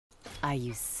Are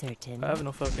you certain? I have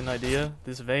no fucking idea.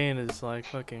 This Vayne is like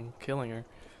fucking killing her.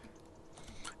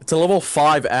 It's a level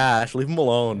 5 Ash. Leave him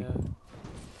alone.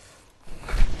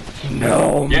 Yeah.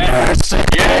 No Yes! mercy.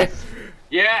 Yes!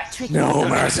 Yes! No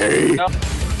mercy. No.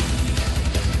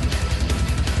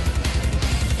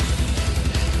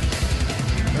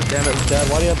 Damn it, Dad.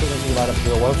 Why do you have to make me light up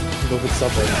girl? Why don't you go get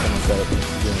Subway instead of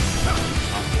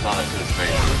Not to his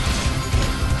face.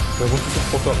 Wait, what the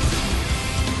fuck up?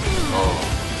 Oh.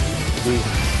 Dude.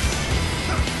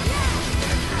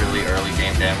 Really early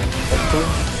game damage.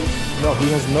 No,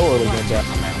 he has no early game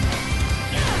damage.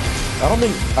 I don't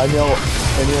think I know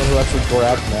anyone who actually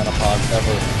grabbed mana pods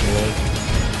ever. Really.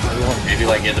 Maybe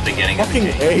like at the beginning Fucking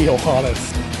of the game. A, Johannes.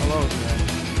 Hello, man.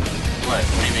 What?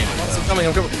 What do you mean? I'm coming,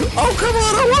 I'm coming. Oh, come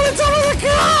on, I want to tell her to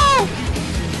go!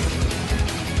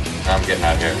 I'm getting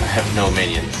out here. I have no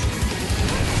minions.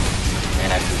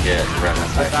 And I can get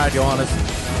Revenant. I died, Johannes.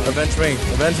 Avenge me.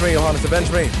 Avenge me, Johannes.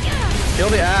 Avenge me. Kill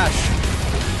the Ash.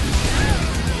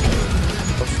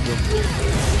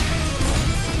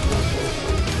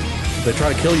 They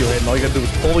try to kill you, Hayden. All you gotta do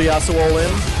is pull the Yasuo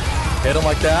in, hit him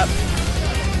like that.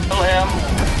 Kill him!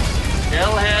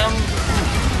 Kill him!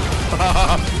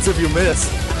 As if you miss.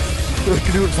 You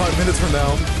can do it 5 minutes from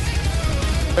now.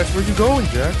 Jax, where you going,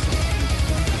 Jax?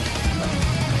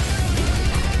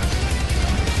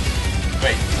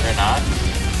 Wait, they're not?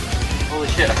 Holy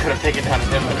shit, I could have taken down his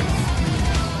inhibitor.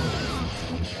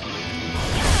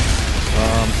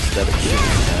 Static shit,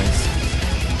 guys.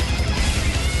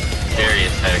 Scary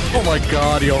aesthetic. Oh my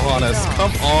god, Johannes,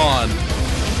 come on!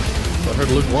 I heard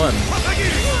Luke won.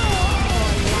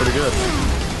 Pretty good.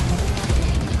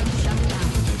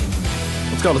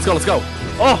 Let's go, let's go, let's go!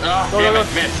 Oh! Oh, Go, damn go, it,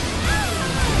 go! missed.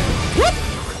 Whoop!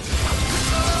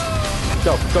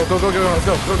 Go, go, go, go, go, let's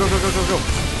go, go, go, go, go, go, go!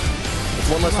 It's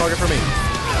one less target for me.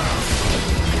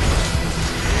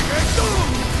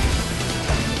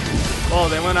 Oh,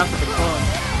 they went after the clone.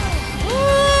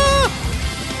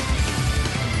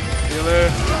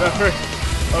 Healer.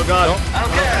 Oh god. Nope. I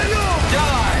don't care!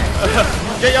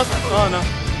 Die! Get yours. Oh no.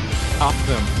 Off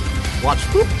them. Watch.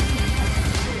 Whoop.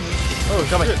 Oh,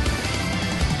 coming.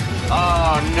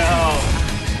 Oh no!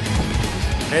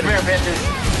 Hey, Come here, bitches!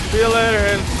 See you later,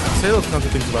 and say those kinds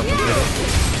of things about them.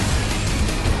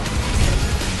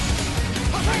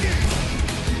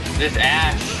 This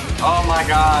Ash! Oh my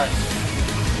god!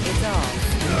 It's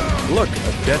all. Look,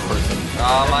 a dead person.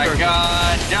 Oh my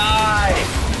god! Die!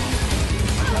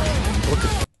 Look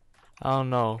at. I don't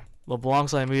know.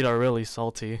 LeBlancs I meet are really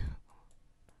salty.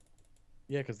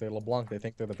 Yeah, because they're LeBlanc. They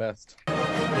think they're the best.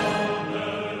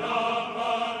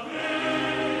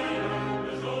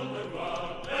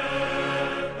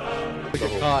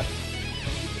 Get caught.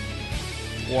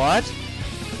 What?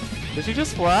 Did she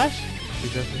just flash?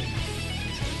 Let's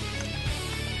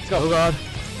go. Oh god.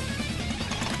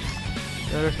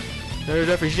 There,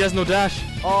 Jeffrey. She has no dash.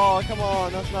 Oh, come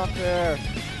on, that's not fair.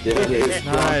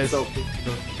 Nice.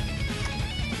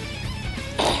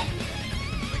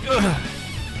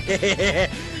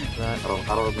 That.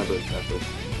 I don't remember exactly.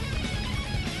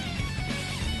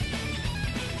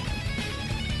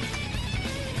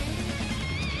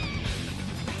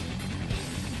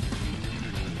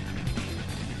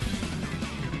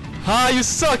 Ha! You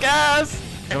suck, ass.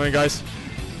 Come in, guys.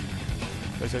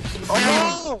 Guys.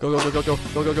 Oh! Go, go, go, go, go,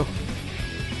 go, go, go.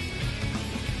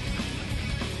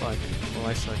 Fuck. Oh,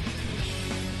 I suck.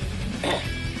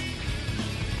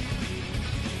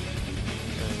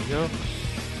 There we go.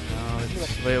 Now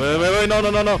it's... Wait,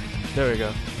 no. There we go.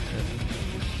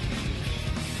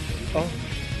 Oh.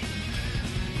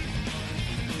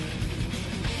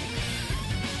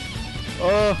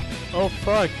 Oh,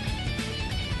 fuck.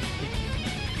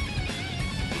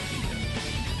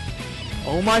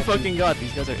 Oh my fucking god,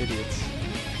 these guys are idiots.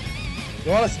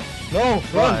 Johannes, no,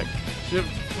 run! Fuck. Shit,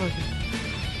 fucking...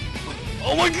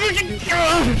 Oh my fucking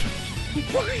god!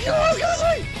 Fucking kill us,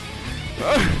 guys!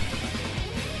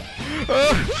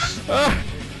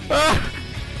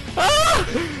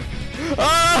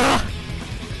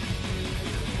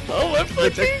 Oh my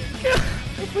fucking god!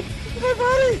 My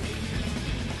body!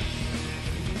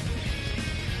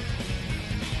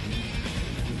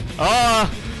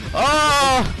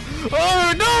 Oh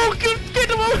no! Get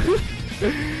him out!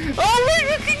 Oh my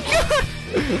fucking god!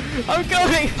 I'm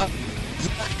coming!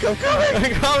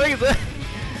 I'm coming!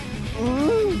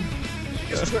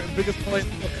 Biggest point.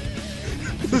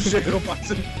 The Shadow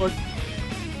Boxing foot.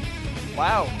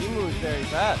 Wow, he moves very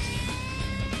fast.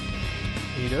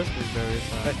 He does move very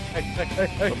fast.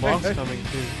 The bomb's coming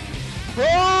too.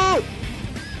 Oh!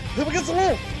 Him against the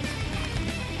wall!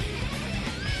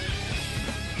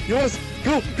 Johannes,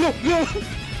 go!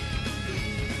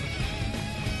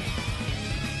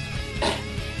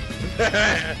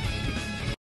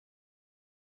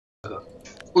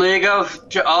 League of...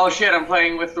 Oh shit, I'm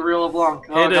playing with the real LeBlanc.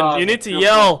 Oh, Hayden, God. you need to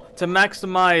yell to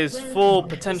maximize full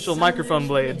potential microphone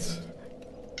blades.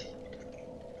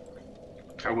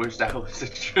 I wish that was the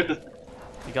truth.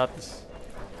 You got this.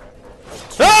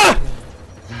 Ah!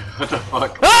 What the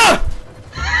fuck? Ah!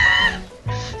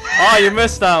 Oh, you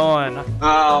missed that one.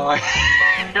 Oh my...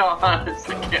 I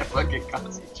honestly can't fucking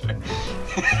concentrate.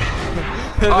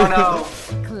 Oh no.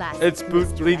 Classic. It's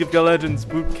Boot League of Legends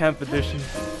Boot Camp Edition.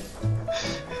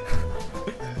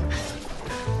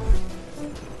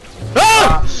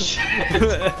 Oh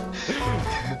shit.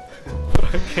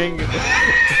 Fucking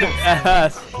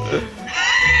ass.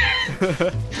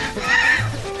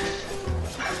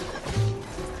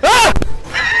 Ah!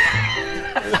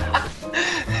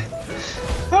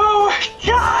 Oh my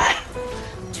god!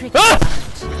 Tricky Ah!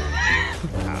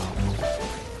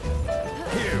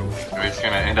 We're just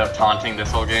gonna end up taunting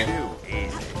this whole game.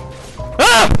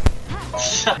 Ah!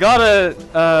 Gotta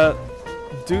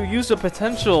use the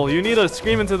potential. You need to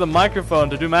scream into the microphone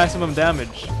to do maximum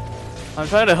damage. I'm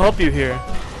trying to help you here.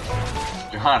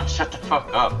 Johanna, shut the fuck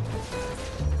up.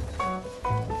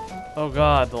 Oh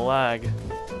god, the lag.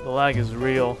 The lag is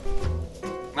real.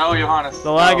 No, Johannes.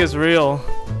 The lag is real.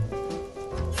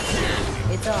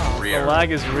 It's all. The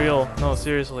lag is real. No,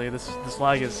 seriously, this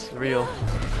lag is real.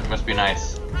 Must be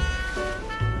nice.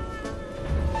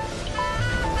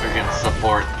 Freaking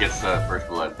support gets the first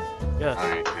blood. Yes.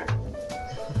 Alright, okay.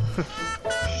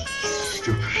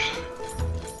 Stupid.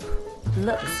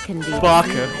 Looks can be.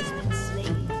 Baka.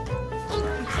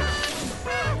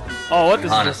 Oh, what is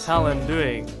Johannes. this Talon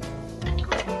doing?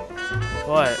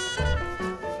 What?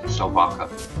 So baka.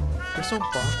 You're so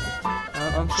baka.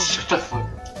 I'm so. Shut the fuck.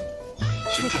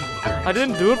 Shut the fuck. I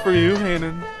didn't do it for you,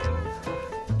 Hanan.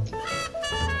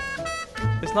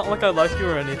 It's not like I like you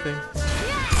or anything.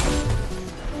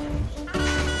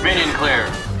 Minion clear.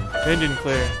 Minion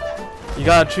clear. You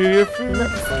gotta chew your fruit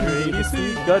for your ADC.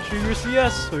 You gotta chew your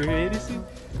CS for your ADC.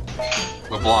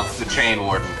 LeBlanc, the chain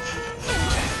warden.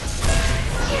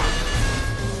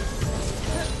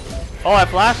 Oh, I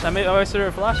flashed. I consider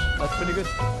a flash. That's pretty good.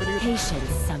 Pretty good. Patient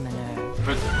summoner.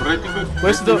 Pretty good.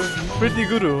 Where's the pretty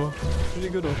good? Pretty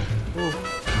good. Ooh.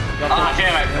 Ah,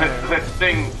 damn it. This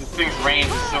thing's range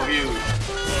is so huge.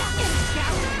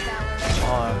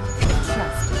 Oh,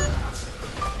 Trust me.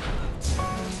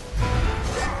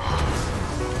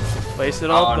 place it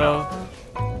Oh, up no. though.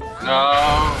 No.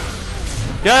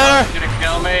 Get her! He's gonna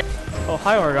kill me. Oh,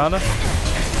 hi, Morgana.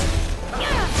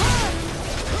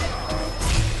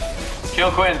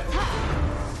 Kill Quinn.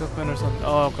 Kill Quinn or something.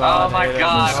 Oh god. Oh my I hate it.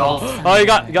 god. Oh, you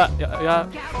got, yeah.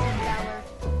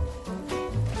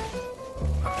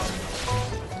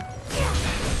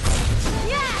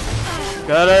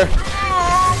 Got her.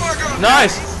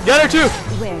 Nice. Get her too.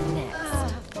 Where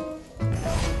next?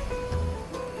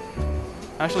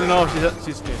 Actually, no.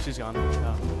 She's gone.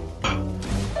 No.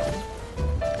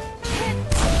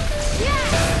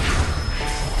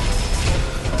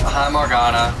 Hi,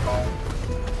 Morgana.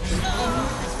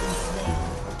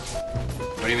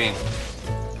 What do you mean?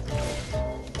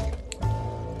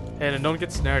 Hey, and don't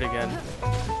get snared again.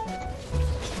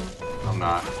 I'm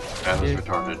not. That was Yeah.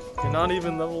 retarded. You're not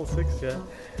even level 6 yet.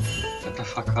 Shut the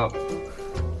fuck up.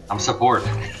 I'm support.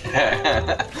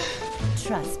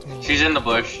 Trust me. She's in the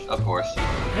bush, of course.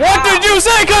 What did you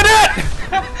say, Cadet?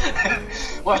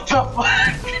 What the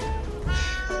fuck?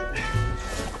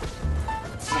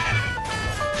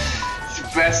 It's the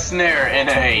best snare in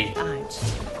a. Aren't you?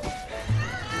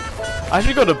 I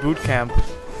should go to boot camp.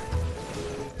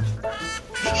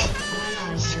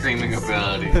 Screaming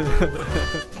ability.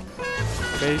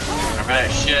 Face. Remember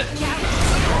that shit?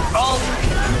 Oh!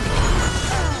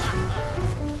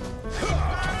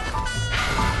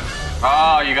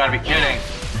 Oh, you gotta be kidding.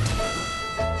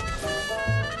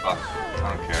 Fuck, I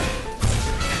don't care.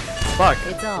 Fuck.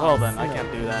 It's all Well then, I slow.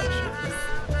 can't do that shit.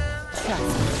 Trust me.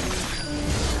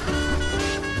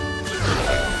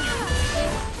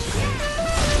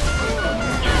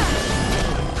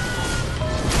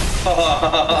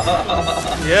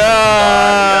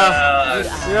 Yeah. Yes.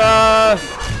 Yeah.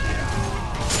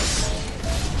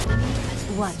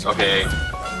 Watch. Okay.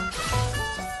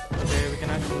 Okay, we can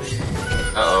actually.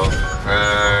 Uh-oh.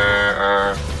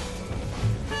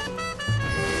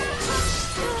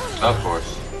 Of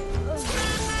course.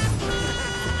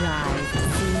 Rise,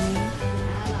 see me.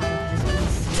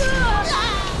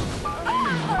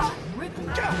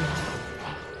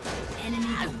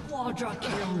 Enemy quadra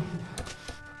kill.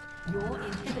 Your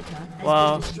inhibitor has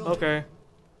Wow. been destroyed. Okay.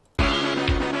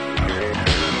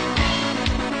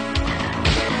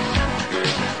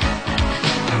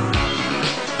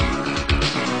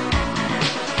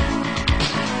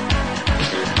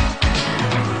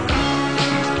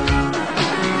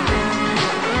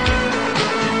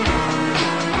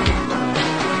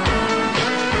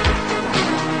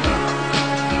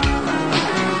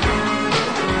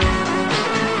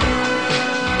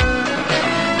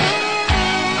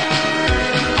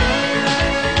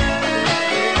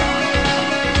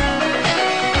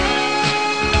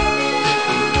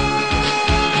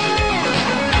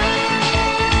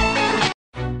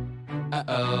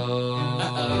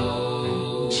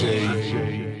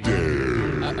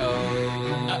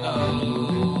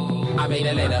 I made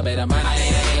a little bit of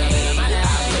money.